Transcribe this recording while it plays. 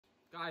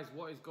Guys,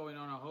 what is going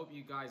on? I hope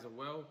you guys are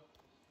well.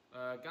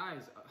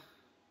 Guys,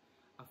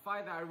 a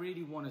fight that I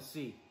really want to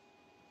see,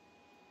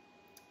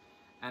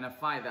 and a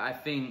fight that I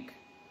think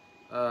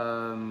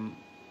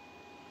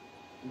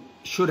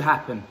should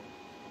happen.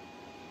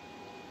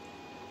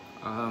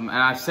 And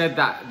I've said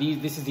that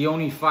this is the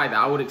only fight that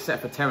I would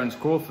accept for Terence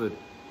Crawford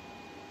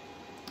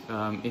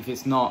if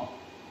it's not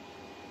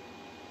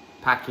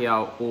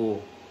Pacquiao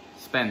or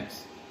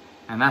Spence.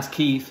 And that's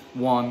Keith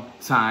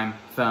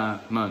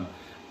Thurman.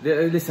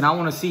 Listen, I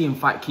want to see him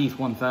fight Keith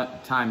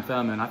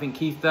Thurman. I think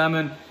Keith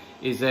Thurman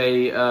is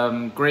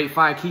a great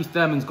fighter. Keith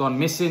Thurman's gone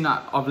missing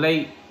of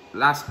late,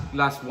 last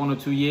 1 or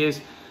 2 years.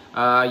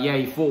 Yeah,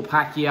 he fought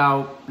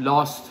Pacquiao,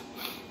 lost.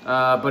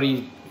 But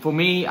for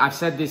me, I've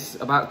said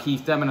this about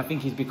Keith Thurman. I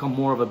think he's become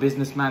more of a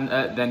businessman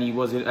than he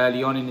was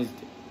early on in his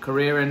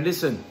career. And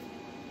listen,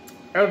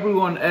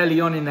 everyone early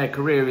on in their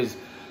career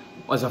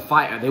was a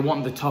fighter. They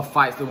want the tough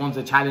fights. They want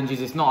the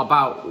challenges. It's not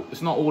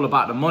all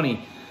about the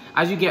money.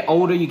 As you get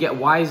older, you get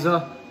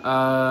wiser.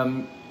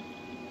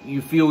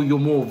 You feel you're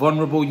more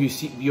vulnerable. You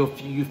see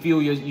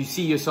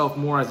yourself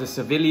more as a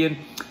civilian.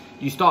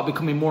 You start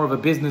becoming more of a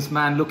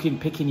businessman,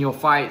 picking your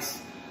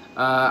fights.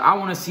 I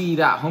want to see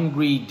that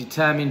hungry,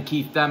 determined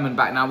Keith Thurman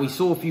back. Now, we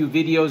saw a few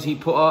videos he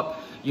put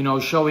up, you know,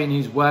 showing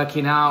his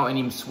working out and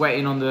him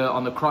sweating on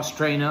the cross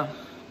trainer.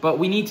 But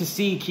we need to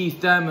see Keith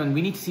Thurman.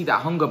 We need to see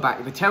that hunger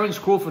back. The Terence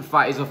Crawford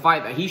fight is a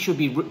fight that he should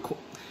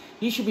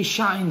be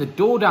shouting the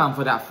door down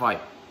for that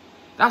fight.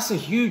 That's a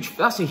huge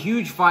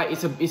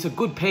fight. It's a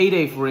good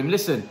payday for him.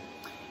 Listen,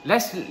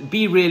 let's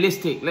be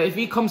realistic. If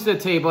he comes to the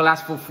table,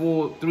 asks for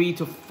 $3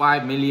 to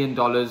 $5 million,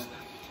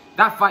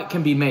 that fight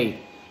can be made.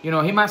 You know,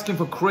 him asking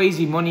for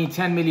crazy money,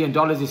 $10 million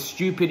is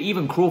stupid.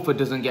 Even Crawford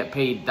doesn't get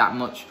paid that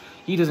much.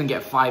 He doesn't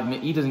get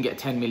he doesn't get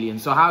 10 million.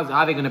 So how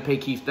are they going to pay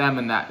Keith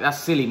Thurman that? That's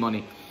silly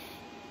money.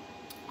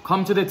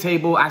 Come to the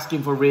table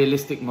asking for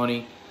realistic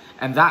money,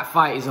 and that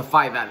fight is a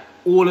fight that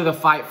all of the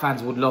fight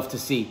fans would love to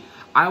see.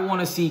 I want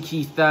to see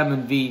Keith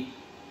Thurman v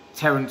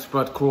Terence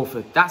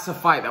Crawford. That's a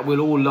fight that we'll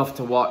all love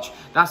to watch.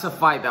 That's a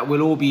fight that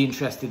we'll all be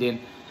interested in.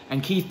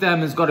 And Keith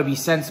Thurman's got to be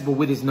sensible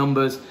with his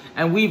numbers.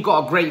 And we've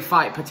got a great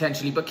fight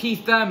potentially. But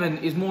Keith Thurman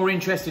is more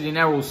interested in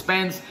Errol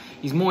Spence.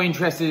 He's more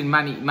interested in a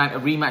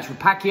rematch with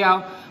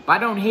Pacquiao. But I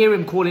don't hear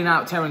him calling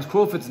out Terence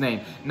Crawford's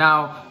name.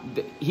 Now,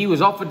 he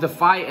was offered the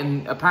fight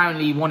and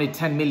apparently he wanted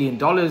 $10 million,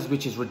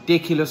 which is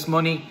ridiculous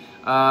money.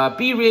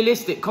 Be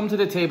realistic, come to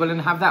the table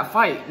and have that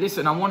fight.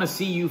 Listen, I want to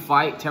see you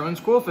fight Terence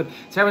Crawford.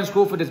 Terence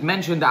Crawford has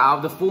mentioned that out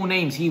of the 4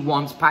 names he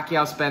wants,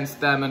 Pacquiao, Spence,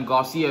 Thurman,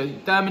 Garcia,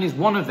 Thurman is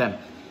one of them.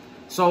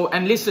 So,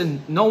 and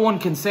listen, no one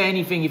can say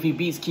anything if he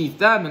beats Keith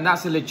Thurman.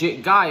 That's a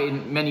legit guy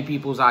in many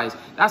people's eyes.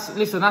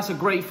 Listen, that's a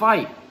great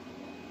fight.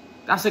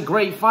 That's a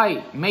great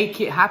fight. Make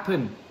it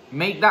happen.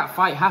 Make that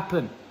fight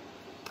happen.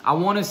 I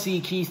want to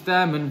see Keith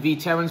Thurman v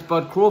Terence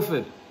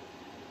Crawford.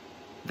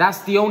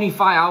 That's the only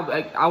fight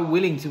I'm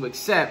willing to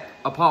accept,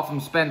 apart from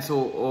Spence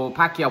or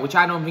Pacquiao, which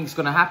I don't think is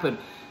going to happen.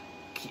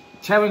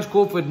 Terence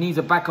Crawford needs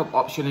a backup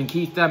option, and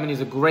Keith Thurman is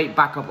a great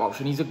backup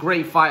option. He's a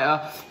great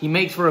fighter. He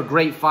makes for a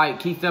great fight.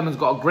 Keith Thurman's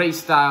got a great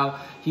style.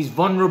 He's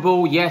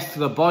vulnerable, yes, to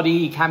the body.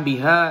 He can be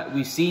hurt.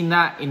 We've seen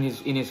that in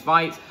his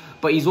fights.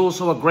 But he's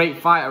also a great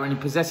fighter, and he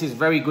possesses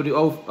very good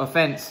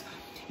offense.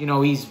 You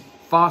know, he's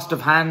fast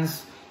of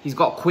hands. He's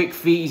got quick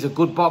feet. He's a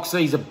good boxer.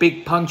 He's a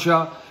big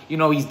puncher. You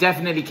know, he's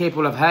definitely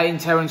capable of hurting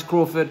Terence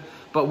Crawford.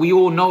 But we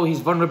all know his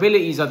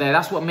vulnerabilities are there.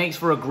 That's what makes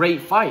for a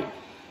great fight.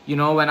 You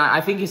know, and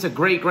I think it's a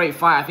great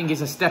fight. I think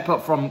it's a step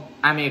up from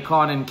Amir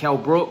Khan and Kell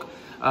Brook.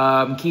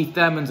 Keith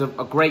Thurman's a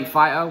great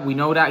fighter. We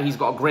know that. He's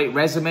got a great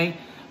resume.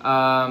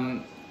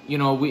 You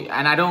know,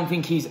 and I don't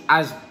think he's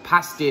as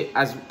past it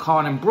as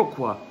Khan and Brook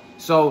were.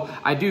 So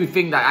I do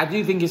think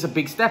it's a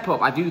big step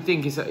up. I do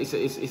think it's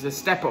a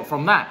step up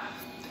from that.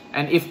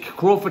 And if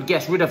Crawford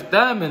gets rid of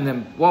Thurman,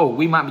 then, whoa,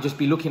 we might just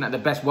be looking at the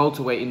best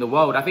welterweight in the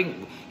world. I think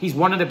he's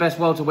one of the best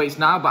welterweights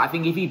now, but I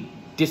think if he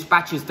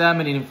dispatches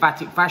Thurman in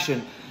emphatic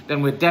fashion,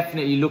 then we're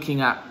definitely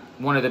looking at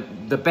one of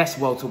the best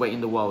welterweight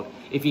in the world.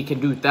 If he can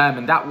do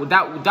Thurman,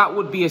 that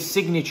would be a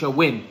signature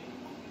win,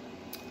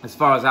 as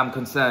far as I'm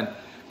concerned.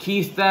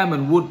 Keith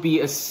Thurman would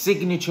be a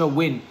signature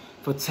win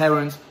for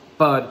Terence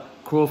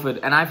Crawford,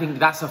 and I think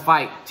that's a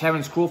fight.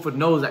 Terence Crawford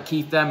knows that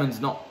Keith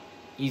Thurman's not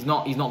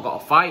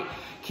got a fight.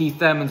 Keith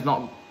Thurman's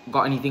not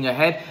got anything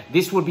ahead.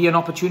 This would be an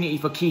opportunity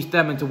for Keith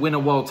Thurman to win a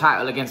world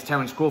title against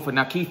Terence Crawford.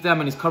 Now, Keith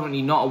Thurman is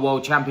currently not a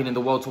world champion in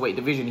the welterweight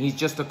division. He's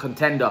just a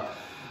contender.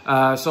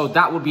 So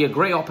that would be a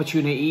great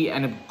opportunity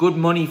and a good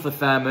money for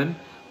Thurman,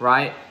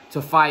 right,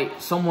 to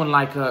fight someone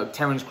like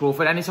Terence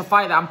Crawford. And it's a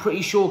fight that I'm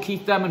pretty sure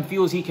Keith Thurman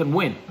feels he can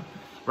win,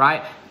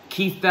 right?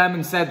 Keith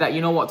Thurman said that,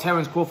 you know what,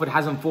 Terence Crawford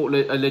hasn't fought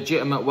a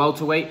legitimate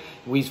welterweight.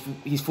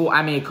 He's fought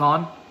Amir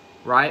Khan,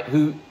 right,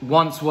 who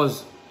once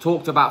was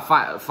talked about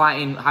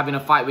having a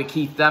fight with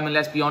Keith Thurman.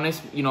 Let's be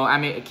honest, you know,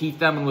 Keith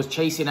Thurman was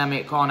chasing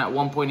Amir Khan at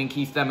one point in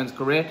Keith Thurman's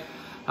career.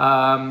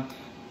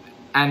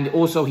 And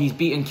also he's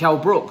beaten Kell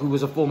Brook, who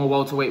was a former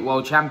welterweight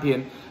world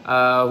champion,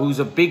 who's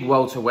a big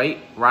welterweight,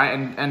 right?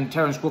 And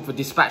Terence Crawford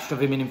dispatched of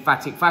him in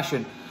emphatic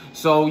fashion.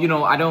 So, you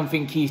know, I don't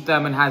think Keith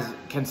Thurman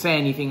can say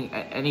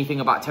anything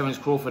about Terence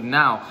Crawford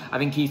now. I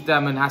think Keith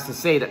Thurman has to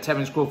say that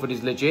Terence Crawford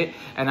is legit.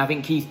 And I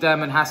think Keith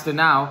Thurman has to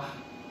now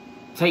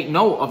take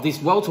note of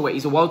this welterweight.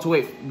 He's a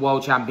welterweight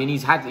world champion.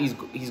 He's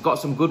got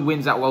some good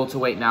wins at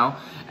welterweight now.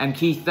 And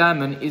Keith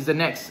Thurman is the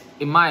next,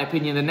 in my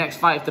opinion, the next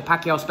fight. If the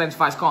Pacquiao-Spence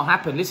fights can't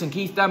happen, listen,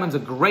 Keith Thurman's a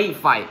great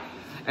fight.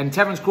 And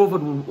Terence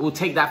Crawford will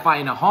take that fight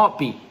in a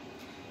heartbeat.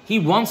 He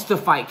wants to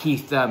fight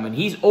Keith Thurman.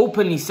 He's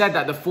openly said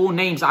that the 4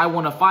 names I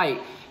want to fight,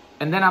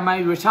 and then I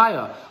may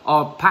retire,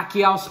 are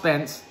Pacquiao,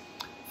 Spence,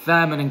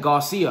 Thurman, and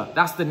Garcia.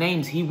 That's the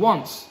names he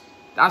wants.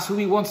 That's who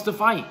he wants to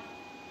fight.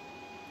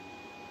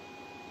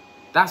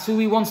 That's who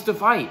he wants to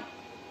fight.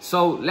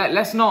 So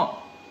let's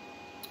not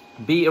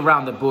beat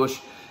around the bush.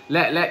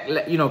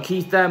 You know,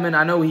 Keith Thurman,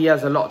 I know he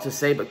has a lot to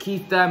say, but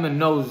Keith Thurman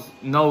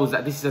knows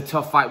that this is a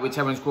tough fight with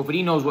Terence Crawford.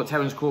 He knows what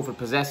Terence Crawford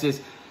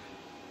possesses.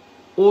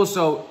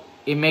 Also,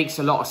 it makes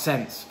a lot of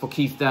sense for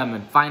Keith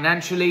Thurman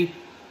financially,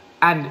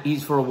 and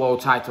he's for a world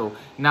title.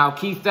 Now,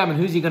 Keith Thurman,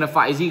 who's he going to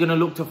fight? Is he going to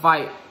look to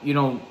fight, you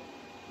know,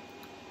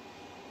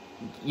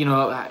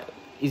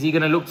 is he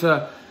going to look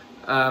to,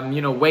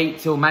 you know, wait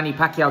till Manny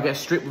Pacquiao gets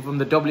stripped from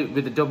the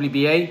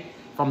WBA,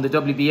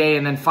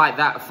 and then fight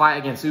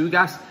against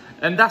Ugas?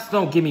 And that's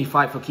no gimme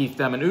fight for Keith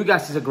Thurman.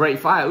 Ugas is a great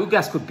fighter.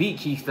 Ugas could beat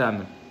Keith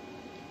Thurman.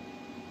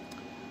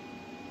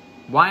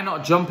 Why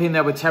not jump in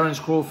there with Terence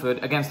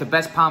Crawford against the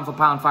best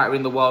pound-for-pound fighter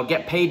in the world,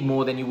 get paid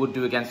more than you would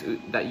do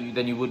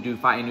than you would do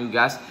fighting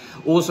Ugas.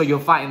 Also, you're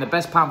fighting the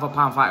best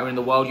pound-for-pound fighter in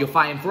the world. You're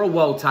fighting for a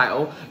world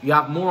title. You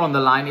have more on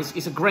the line.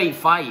 It's a great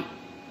fight.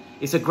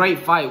 It's a great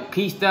fight.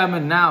 Keith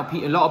Thurman now,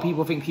 a lot of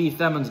people think Keith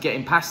Thurman's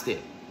getting past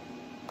it.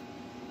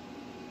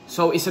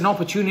 So it's an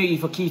opportunity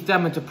for Keith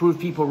Thurman to prove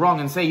people wrong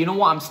and say, you know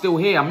what, I'm still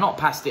here. I'm not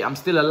past it. I'm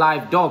still a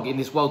live dog in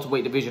this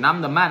welterweight division.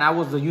 I'm the man. I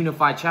was the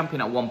unified champion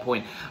at one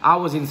point. I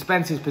was in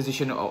Spence's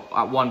position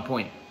at one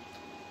point.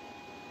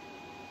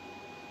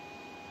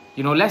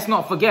 You know, let's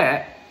not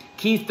forget,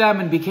 Keith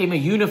Thurman became a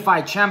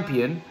unified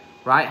champion,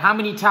 right? How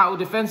many title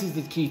defenses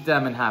did Keith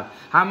Thurman have?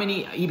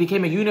 He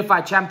became a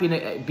unified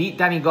champion, beat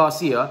Danny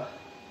Garcia,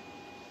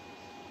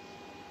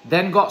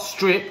 then got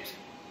stripped,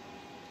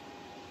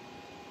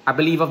 I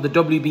believe, of the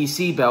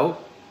WBC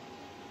belt,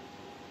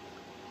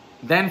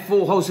 then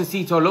fought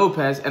Josecito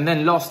Lopez, and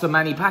then lost to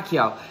Manny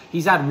Pacquiao.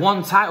 He's had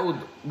one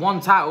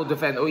title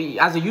defense.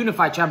 As a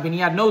unified champion,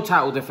 he had no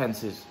title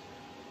defenses.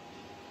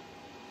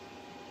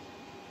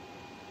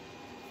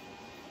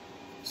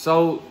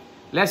 So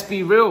let's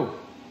be real.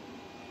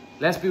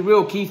 Let's be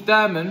real. Keith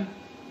Thurman,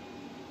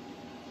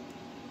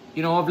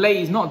 you know, of late,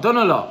 he's not done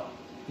a lot.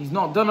 He's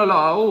not done a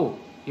lot at all.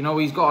 You know,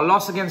 he's got a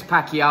loss against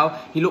Pacquiao.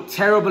 He looked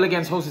terrible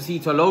against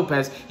Josecito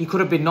Lopez. He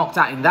could have been knocked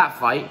out in that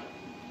fight.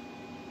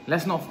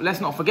 Let's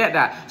not forget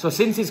that. So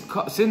since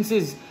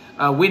his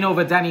win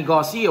over Danny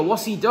Garcia,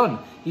 what's he done?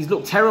 He's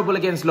looked terrible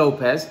against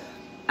Lopez,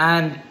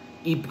 and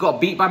he got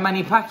beat by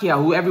Manny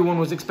Pacquiao, who everyone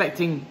was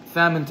expecting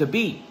Thurman to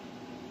beat.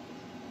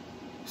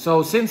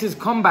 So since his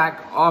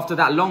comeback after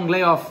that long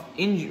layoff,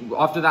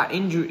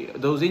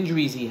 those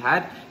injuries he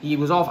had, he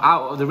was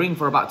out of the ring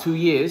for about 2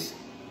 years.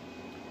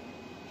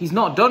 He's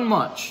not done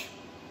much.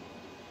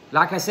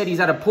 Like I said, he's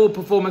had a poor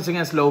performance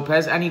against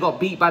Lopez, and he got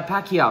beat by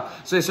Pacquiao.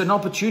 So it's an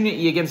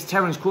opportunity against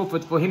Terence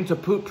Crawford for him to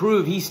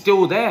prove he's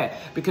still there.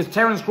 Because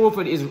Terence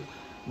Crawford is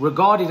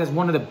regarded as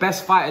one of the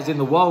best fighters in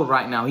the world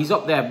right now. He's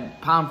up there,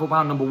 pound for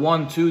pound, number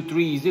 1, 2,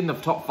 3. He's in the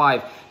top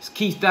 5.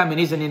 Keith Thurman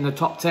isn't in the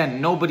top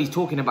 10. Nobody's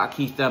talking about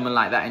Keith Thurman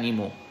like that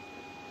anymore.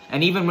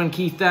 And even when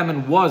Keith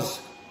Thurman was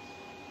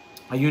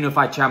a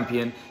unified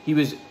champion, he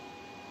was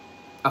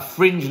a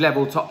fringe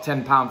level top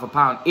 10 pound for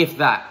pound, if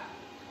that,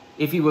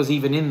 if he was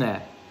even in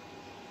there.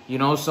 You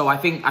know, so I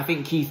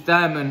think Keith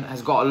Thurman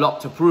has got a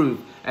lot to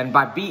prove, and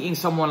by beating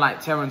someone like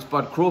Terence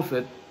Bud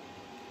Crawford,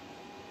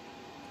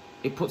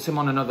 it puts him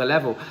on another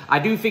level. I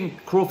do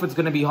think Crawford's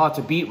going to be hard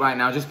to beat right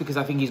now, just because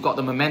I think he's got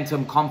the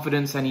momentum,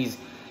 confidence, and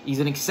he's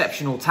an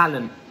exceptional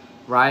talent,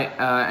 right?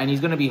 And he's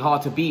going to be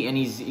hard to beat, and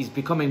he's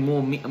becoming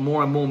more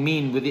and more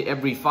mean with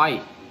every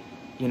fight.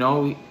 You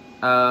know,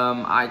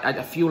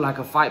 I feel like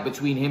a fight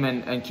between him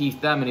and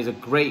Keith Thurman is a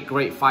great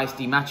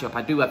feisty matchup.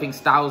 I think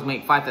styles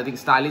make fights. I think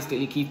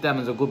stylistically Keith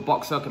Thurman's a good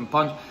boxer, can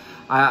punch.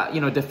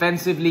 You know,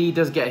 defensively he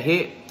does get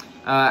hit,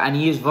 and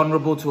he is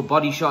vulnerable to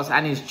body shots,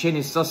 and his chin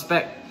is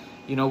suspect.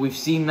 You know, we've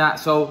seen that.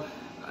 So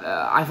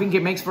I think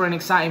it makes for an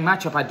exciting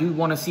matchup. I do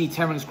want to see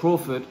Terence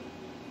Crawford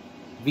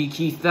v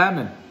Keith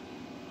Thurman.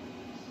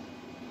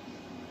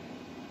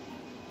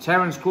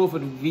 Terence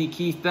Crawford v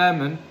Keith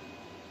Thurman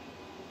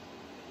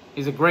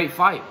is a great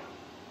fight.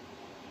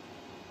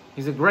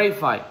 It's a great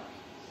fight.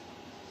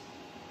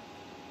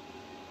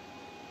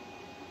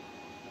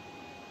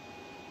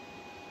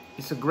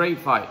 It's a great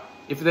fight.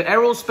 If the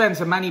Errol Spence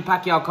and Manny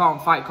Pacquiao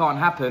can't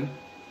happen,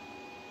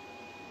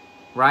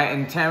 right,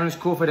 and Terence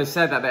Crawford has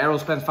said that the Errol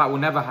Spence fight will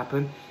never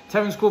happen,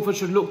 Terence Crawford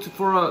should look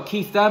for a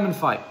Keith Thurman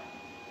fight.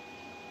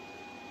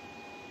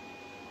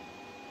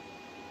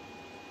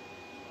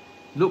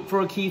 Look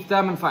for a Keith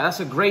Thurman fight. That's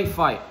a great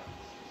fight.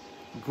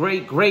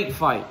 Great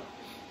fight.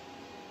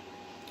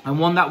 and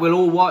one that we'll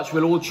all watch,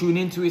 we'll all tune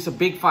into. It's a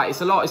big fight.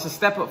 It's a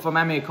step up from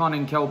Amir Khan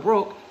and Kell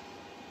Brook.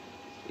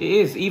 It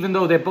is, even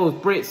though they're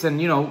both Brits,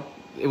 and, you know,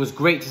 it was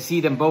great to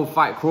see them both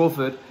fight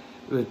Crawford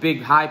with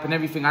big hype and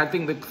everything. I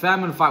think the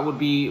Thurman fight would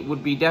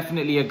be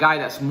definitely a guy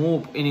that's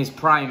more in his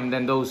prime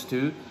than those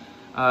two.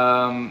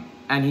 And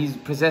he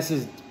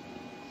possesses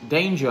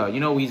danger.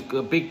 You know, he's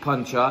a big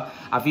puncher.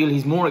 I feel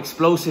he's more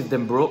explosive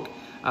than Brook.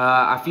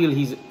 I feel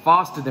he's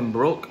faster than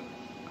Brook.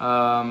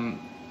 I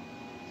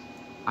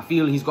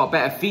feel he's got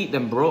better feet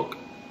than Brook.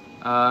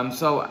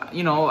 So,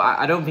 you know,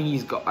 I don't think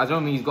he's got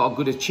a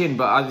good chin,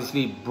 but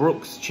obviously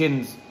Brook's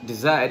chin's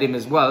deserted him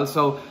as well.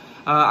 So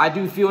I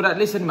do feel that,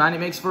 listen, man, it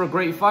makes for a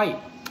great fight.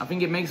 I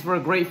think it makes for a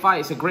great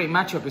fight. It's a great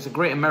matchup. It's a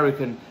great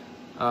American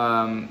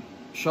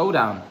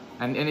showdown.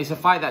 And it's a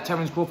fight that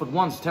Terence Crawford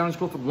wants. Terence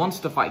Crawford wants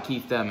to fight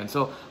Keith Thurman.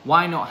 So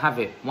why not have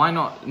it? Why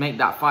not make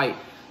that fight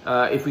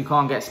if we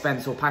can't get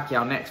Spence or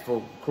Pacquiao next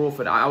for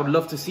Crawford? I would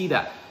love to see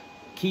that.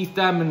 Keith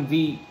Thurman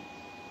v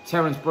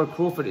Terence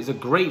Crawford is a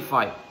great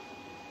fight.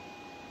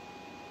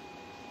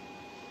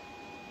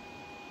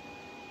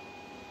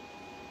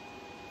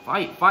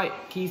 Fight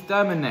Keith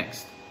Thurman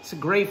next. It's a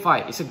great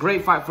fight. It's a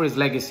great fight for his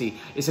legacy.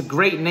 It's a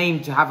great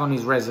name to have on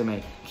his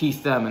resume,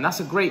 Keith Thurman.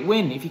 That's a great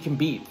win if he can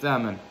beat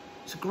Thurman.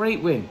 It's a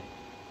great win.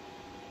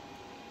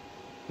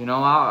 You know,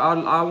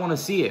 I want to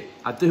see it.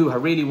 I do. I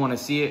really want to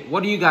see it.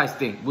 What do you guys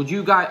think?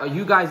 Are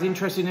you guys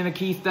interested in a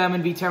Keith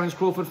Thurman v Terence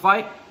Crawford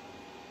fight?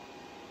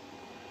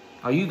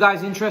 Are you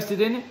guys interested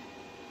in it?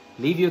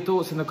 Leave your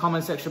thoughts in the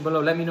comment section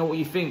below. Let me know what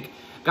you think.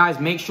 Guys,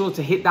 make sure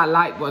to hit that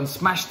like button.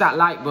 Smash that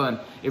like button.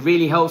 It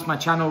really helps my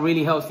channel,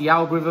 really helps the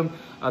algorithm.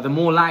 The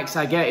more likes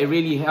I get, it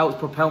really helps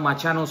propel my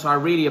channel. So I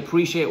really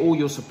appreciate all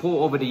your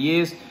support over the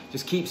years.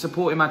 Just keep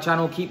supporting my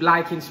channel. Keep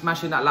liking,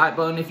 smashing that like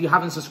button. If you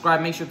haven't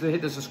subscribed, make sure to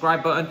hit the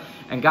subscribe button.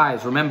 And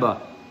guys,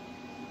 remember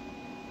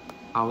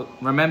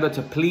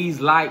to please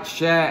like,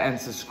 share, and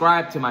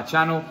subscribe to my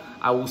channel.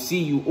 I will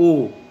see you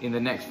all in the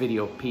next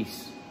video.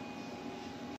 Peace.